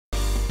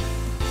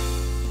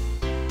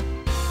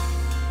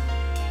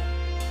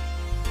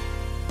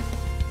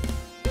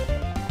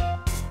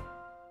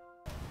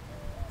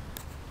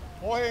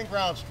Forehand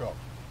groundstroke.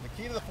 The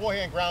key to the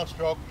forehand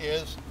groundstroke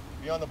is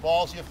be on the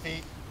balls of your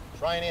feet.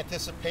 Try and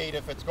anticipate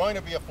if it's going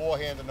to be a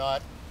forehand or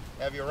not.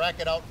 Have your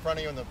racket out in front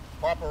of you in the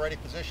proper ready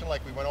position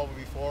like we went over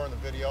before in the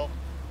video.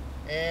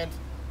 And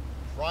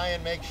try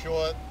and make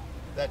sure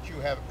that you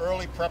have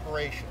early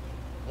preparation.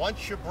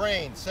 Once your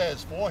brain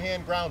says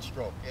forehand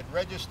groundstroke, it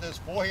registers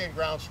forehand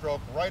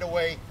groundstroke right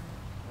away,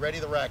 ready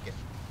the racket.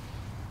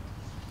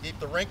 Keep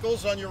the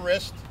wrinkles on your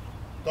wrist.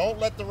 Don't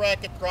let the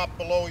racket drop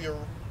below your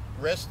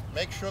wrist.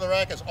 Make sure the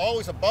racket is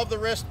always above the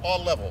wrist or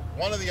level,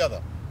 one or the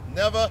other.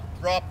 Never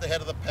drop the head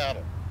of the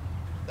paddle.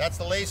 That's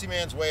the lazy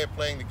man's way of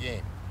playing the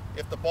game.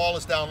 If the ball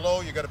is down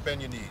low, you got to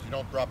bend your knees. You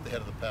don't drop the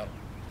head of the paddle.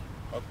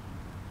 Okay.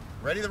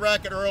 Ready the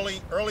racket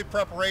early. Early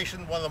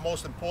preparation, one of the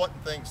most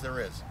important things there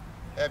is.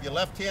 Have your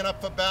left hand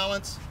up for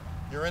balance.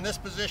 You're in this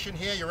position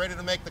here. You're ready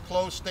to make the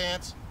closed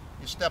stance.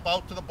 You step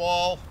out to the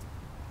ball.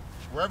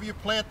 Wherever you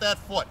plant that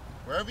foot,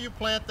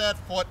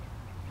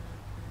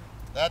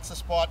 that's the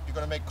spot you're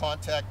going to make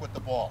contact with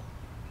the ball.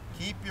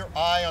 Keep your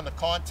eye on the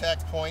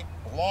contact point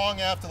long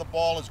after the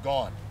ball is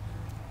gone.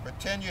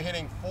 Pretend you're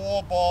hitting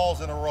 4 balls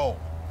in a row.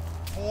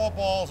 4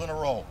 balls in a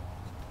row.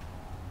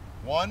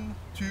 1,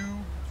 2,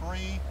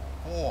 3,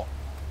 4.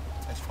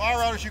 As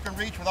far out as you can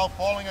reach without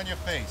falling on your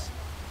face.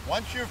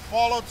 Once you've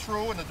followed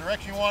through in the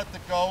direction you want it to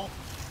go,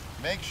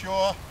 make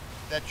sure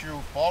that you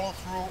follow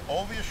through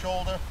over your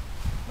shoulder,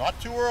 not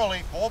too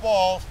early, 4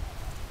 balls,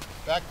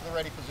 back to the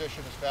ready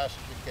position as fast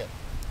as you can.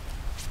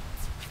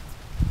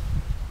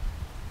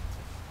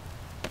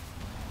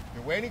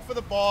 You're waiting for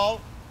the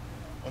ball.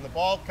 When the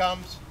ball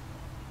comes,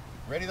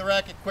 ready the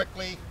racket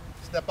quickly,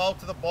 step out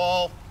to the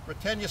ball,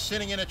 pretend you're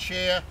sitting in a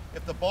chair.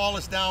 If the ball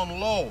is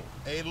down low,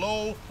 a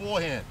low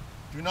forehand,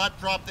 do not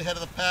drop the head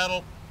of the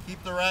paddle.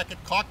 Keep the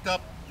racket cocked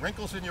up,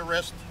 wrinkles in your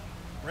wrist,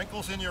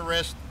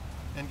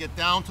 and get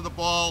down to the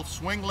ball,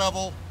 swing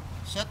level,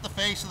 set the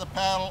face of the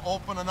paddle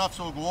open enough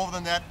so it'll go over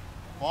the net,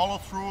 follow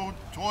through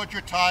towards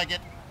your target,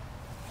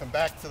 come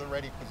back to the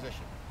ready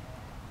position.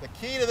 The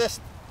key to this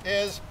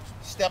is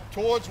step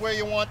towards where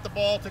you want the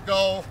ball to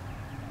go,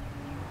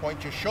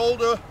 point your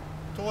shoulder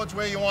towards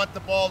where you want the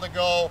ball to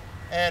go,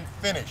 and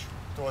finish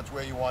towards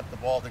where you want the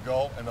ball to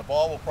go, and the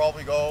ball will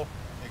probably go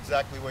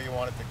exactly where you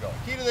want it to go.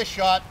 The key to this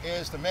shot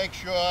is to make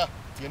sure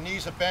your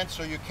knees are bent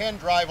so you can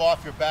drive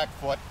off your back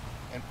foot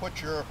and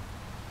put your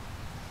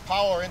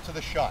power into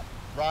the shot.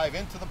 Drive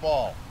into the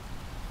ball.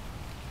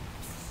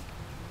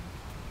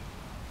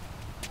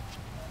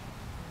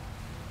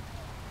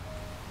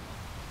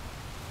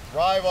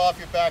 Drive off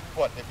your back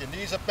foot. If your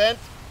knees are bent,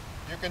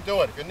 you can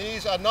do it. If your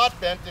knees are not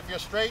bent, if you're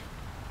straight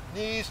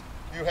knees,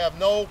 you have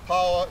no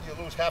power,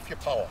 you lose half your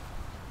power.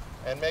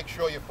 And make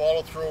sure you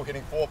follow through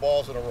hitting 4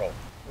 balls in a row.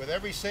 With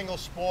every single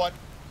sport,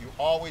 you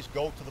always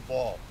go to the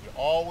ball. You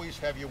always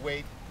have your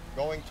weight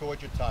going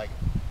towards your target.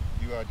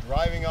 You are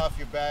driving off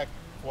your back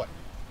foot.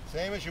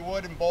 Same as you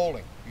would in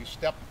bowling. You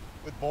step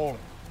with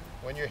bowling.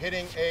 When you're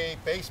hitting a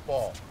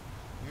baseball,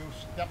 you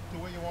step to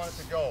where you want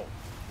it to go.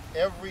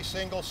 Every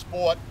single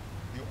sport,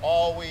 you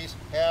always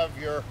have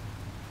your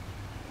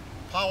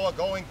power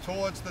going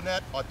towards the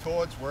net or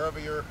towards wherever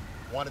you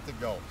want it to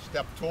go.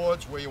 Step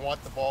towards where you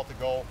want the ball to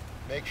go.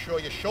 Make sure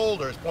your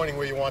shoulder is pointing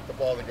where you want the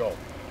ball to go.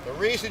 The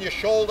reason your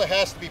shoulder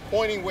has to be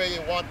pointing where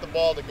you want the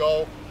ball to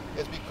go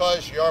is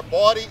because your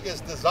body is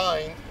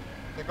designed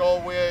to go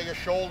where your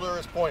shoulder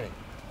is pointing.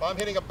 If I'm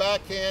hitting a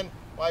backhand,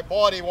 my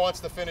body wants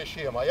to finish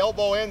here. My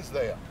elbow ends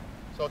there.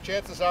 So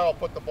chances are I'll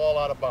put the ball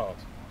out of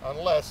bounds,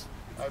 unless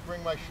I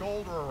bring my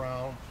shoulder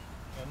around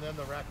and then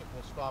the racket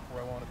will stop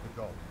where I want it to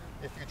go.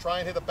 If you try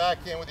and hit a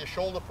backhand with your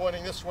shoulder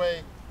pointing this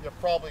way, you're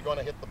probably going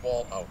to hit the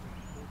ball out.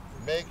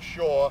 Make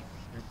sure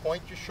you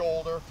point your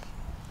shoulder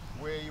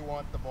where you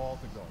want the ball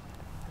to go,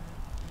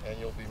 and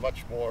you'll be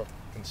much more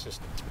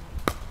consistent.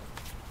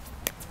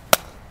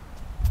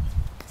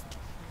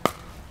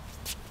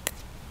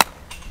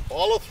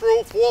 Follow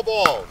through 4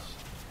 balls.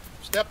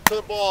 Step to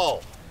the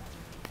ball.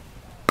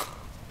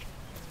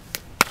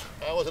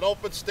 That was an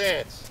open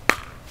stance.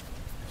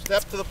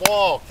 Step to the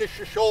ball. Kiss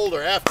your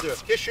shoulder after.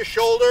 Kiss your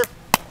shoulder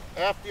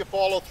after you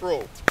follow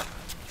through.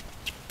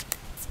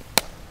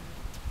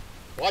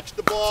 Watch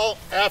the ball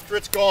after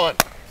it's gone.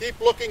 Keep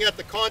looking at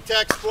the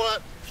contact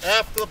spot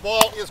after the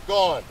ball is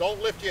gone.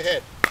 Don't lift your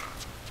head.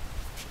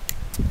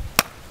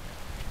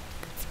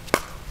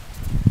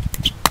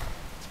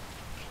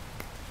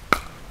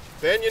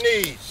 Bend your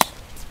knees.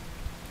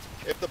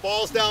 If the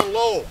ball's down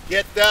low,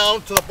 get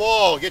down to the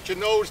ball. Get your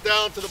nose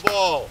down to the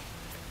ball.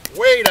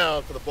 Way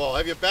down to the ball.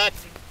 Have your back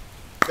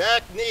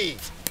knee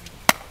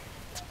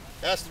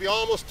has to be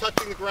almost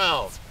touching the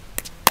ground.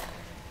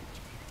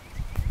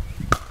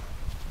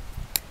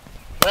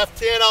 Left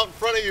hand out in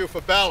front of you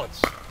for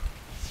balance.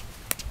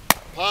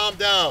 Palm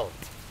down.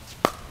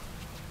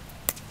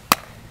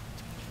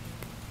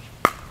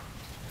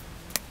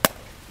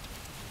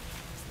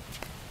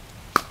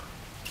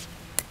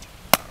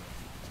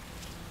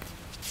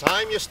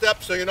 Time your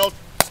step so you don't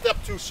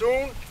step too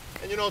soon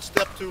and you don't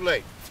step too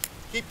late.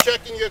 Keep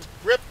checking your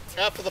grip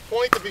after the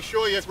point to be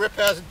sure your grip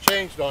hasn't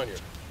changed on you.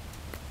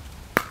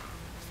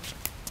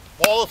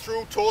 Follow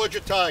through towards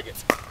your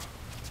target.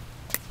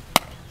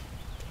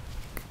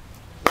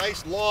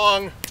 Nice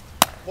long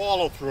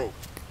follow through.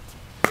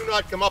 Do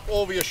not come up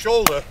over your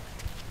shoulder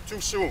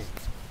too soon.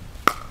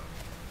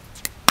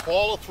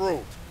 Follow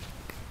through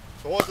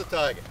towards the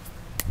target.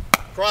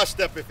 Cross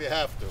step if you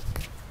have to.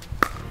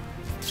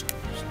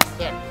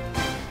 Step.